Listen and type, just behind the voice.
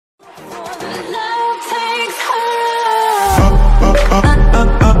Love takes hold.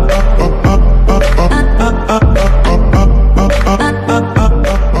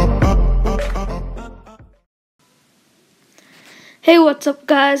 Hey, what's up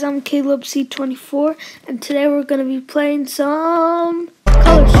guys? I'm CalebC24 and today we're going to be playing some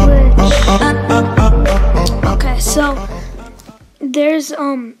Color Switch. Okay, so there's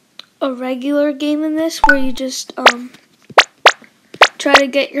a regular game in this where you just try to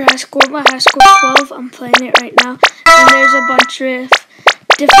get your high score. My high score is 12. I'm playing it right now. And there's a bunch of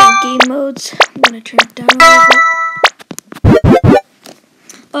different game modes. I'm going to turn it down a little bit.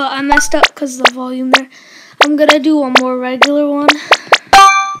 I messed up because of the volume there. I'm going to do one more regular one.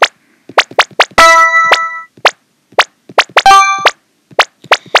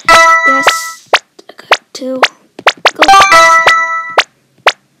 Yes, I got 2. Go.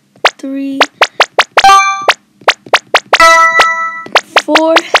 3,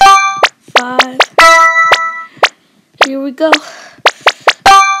 4, 5. Here we go.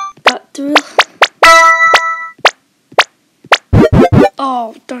 Got through.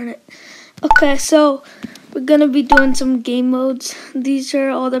 Oh, darn it. Okay, so we're going to be doing some game modes. These are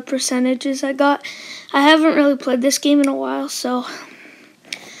all the percentages I got. I haven't really played this game in a while, so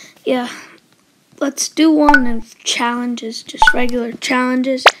yeah. Let's do one of challenges, just regular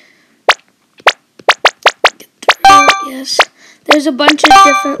challenges. Get through, yes. There's a bunch of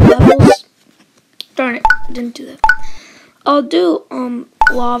different levels. Darn it, didn't do that. I'll do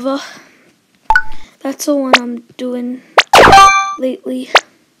lava. That's the one I'm doing lately.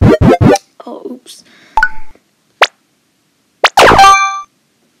 Oh, oops.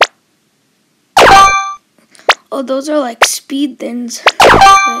 Oh, those are like speed thins.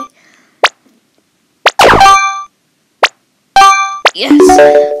 Okay. Yes.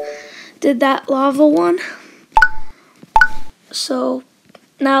 Did that lava one. So,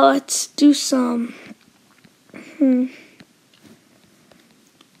 now let's do some.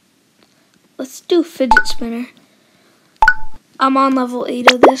 Let's do fidget spinner. I'm on level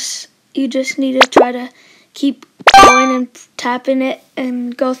 8 of this. You just need to try to keep going and tapping it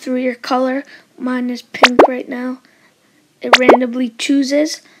and go through your color. Mine is pink right now. It randomly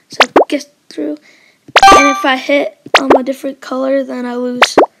chooses, so get through. And if I hit a different color, then I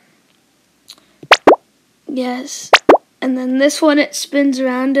lose. Yes. And then this one, it spins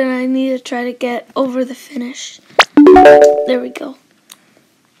around, and I need to try to get over the finish. There we go.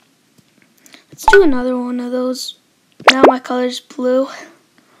 Let's do another one of those. Now my color's blue.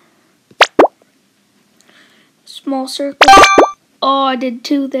 Small circle. Oh, I did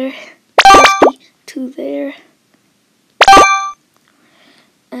 2 there. 2 there.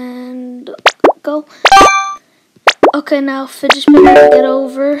 And go. Okay, now fidget spinner, get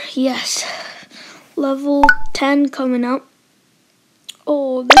over. Yes. Level 10 coming up.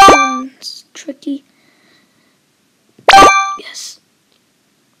 Oh, this one's tricky. Yes.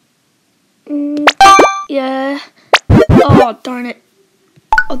 Yeah. Oh, darn it.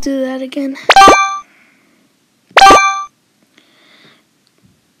 I'll do that again.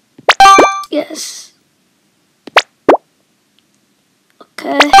 Yes.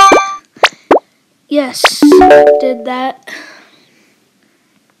 Okay. Yes, did that.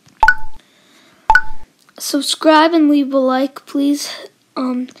 Subscribe and leave a like, please,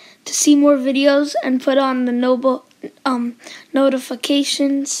 to see more videos, and put on the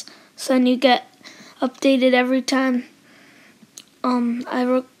notifications so then you get updated every time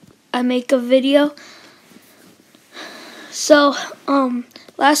I make a video. So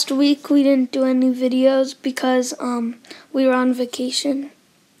last week we didn't do any videos because we were on vacation.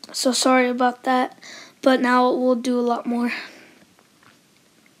 So sorry about that, but now we'll do a lot more.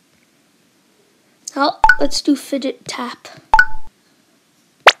 Oh, let's do fidget tap.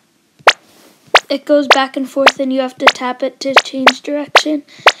 It goes back and forth and you have to tap it to change direction.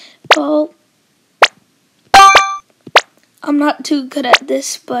 Oh, I'm not too good at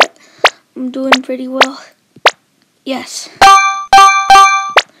this, but I'm doing pretty well. Yes.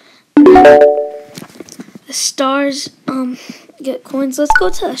 The stars get coins. Let's go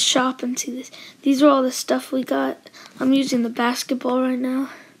to the shop and see this. These are all the stuff we got. I'm using the basketball right now.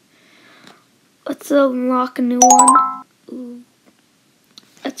 Let's unlock a new one. Ooh,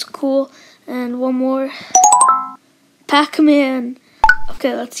 that's cool. And one more. Pac-Man.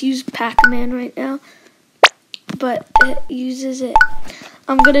 Okay, let's use Pac-Man right now. But it uses it.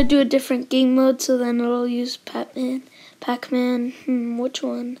 I'm gonna do a different game mode, so then it'll use Pac-Man. Pac-Man. Which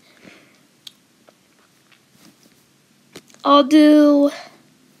one? I'll do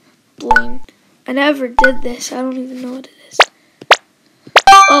Blaine. I never did this. I don't even know what it is.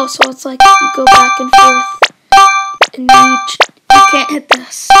 Oh, so it's like you go back and forth, and you can't hit the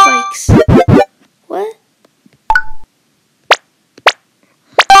spikes.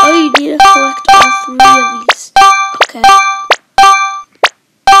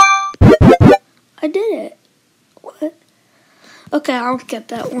 Okay, I don't get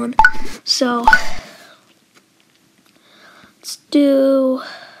that one. So let's do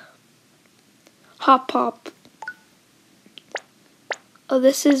hop hop. Oh,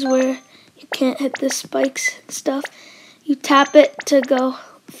 this is where you can't hit the spikes and stuff. You tap it to go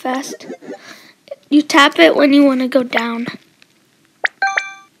fast. You tap it when you want to go down.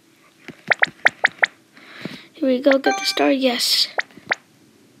 Here we go, get the star, yes.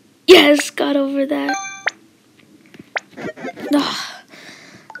 Yes, got over that. Oh,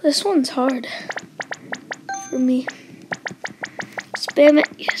 this one's hard for me. Spam it,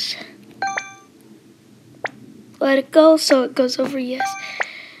 yes. Let it go so it goes over, yes.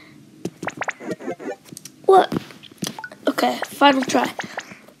 What? Okay, final try.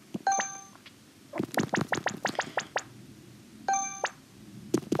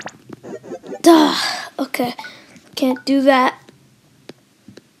 Duh. Okay, can't do that.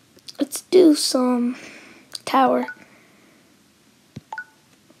 Let's do some tower.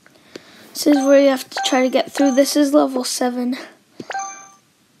 This is where you have to try to get through. This is level 7.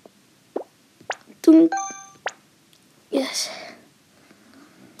 Doom. Yes.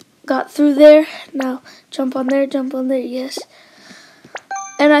 Got through there. Now jump on there, yes.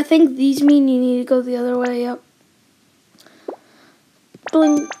 And I think these mean you need to go the other way up.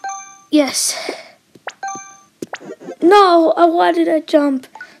 Bling. Yes. No, why did I jump?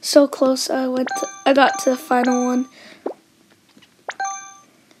 So close. I got to the final one.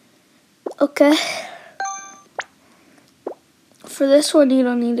 Okay. For this one, you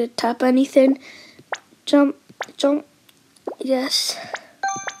don't need to tap anything. Jump, jump. Yes.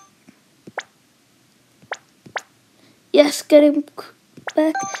 Yes, get him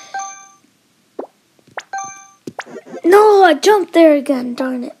back. No, I jumped there again.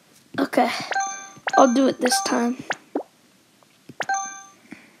 Darn it. Okay. I'll do it this time.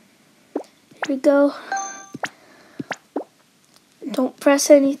 Here we go. Don't press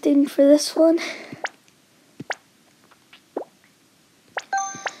anything for this one.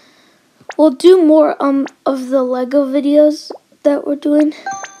 We'll do more of the Lego videos that we're doing,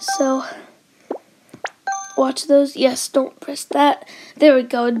 so watch those. Yes, don't press that. There we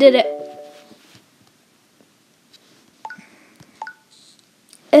go, did it.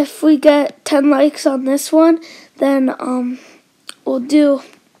 If we get 10 likes on this one, then we'll do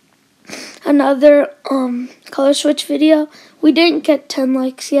another color switch video. We didn't get 10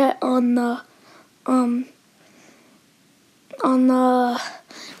 likes yet on the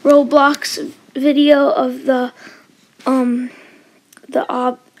Roblox video of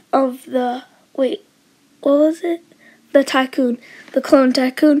wait, what was it? The tycoon, the clone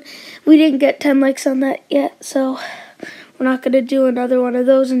tycoon. We didn't get 10 likes on that yet, so we're not gonna do another one of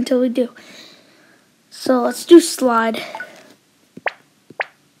those until we do. So let's do slide.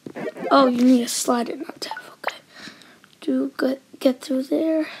 Oh, you need to slide it, not tap. Okay. Get through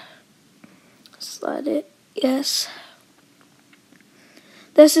there. Slide it. Yes.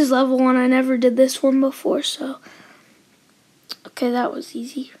 This is level 1. I never did this one before, so. Okay, that was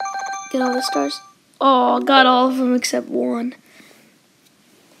easy. Get all the stars. Oh, got all of them except one.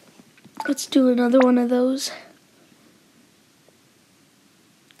 Let's do another one of those.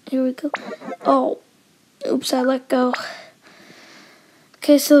 Here we go. Oh, oops, I let go.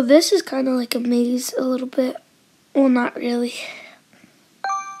 Okay, so this is kind of like a maze a little bit. Well, not really.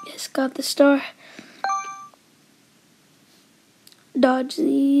 Yes, got the star. Dodge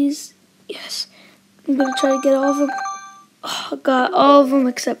these. Yes. I'm going to try to get all of them. Oh, got all of them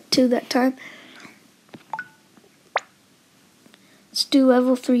except 2 that time. Let's do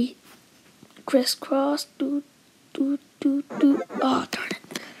level 3. Crisscross. Do. Oh, darn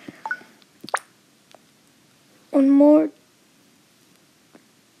it. One more.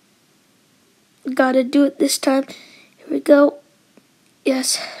 Gotta do it this time. Here we go.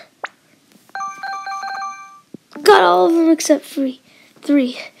 Yes. Got all of them except 3.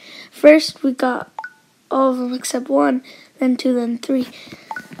 First, we got all of them except 1, then 2, then 3.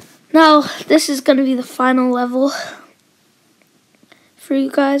 Now, this is going to be the final level for you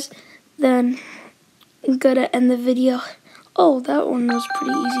guys. Then, I'm going to end the video. Oh, that one was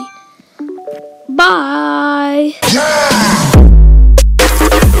pretty easy. Bye!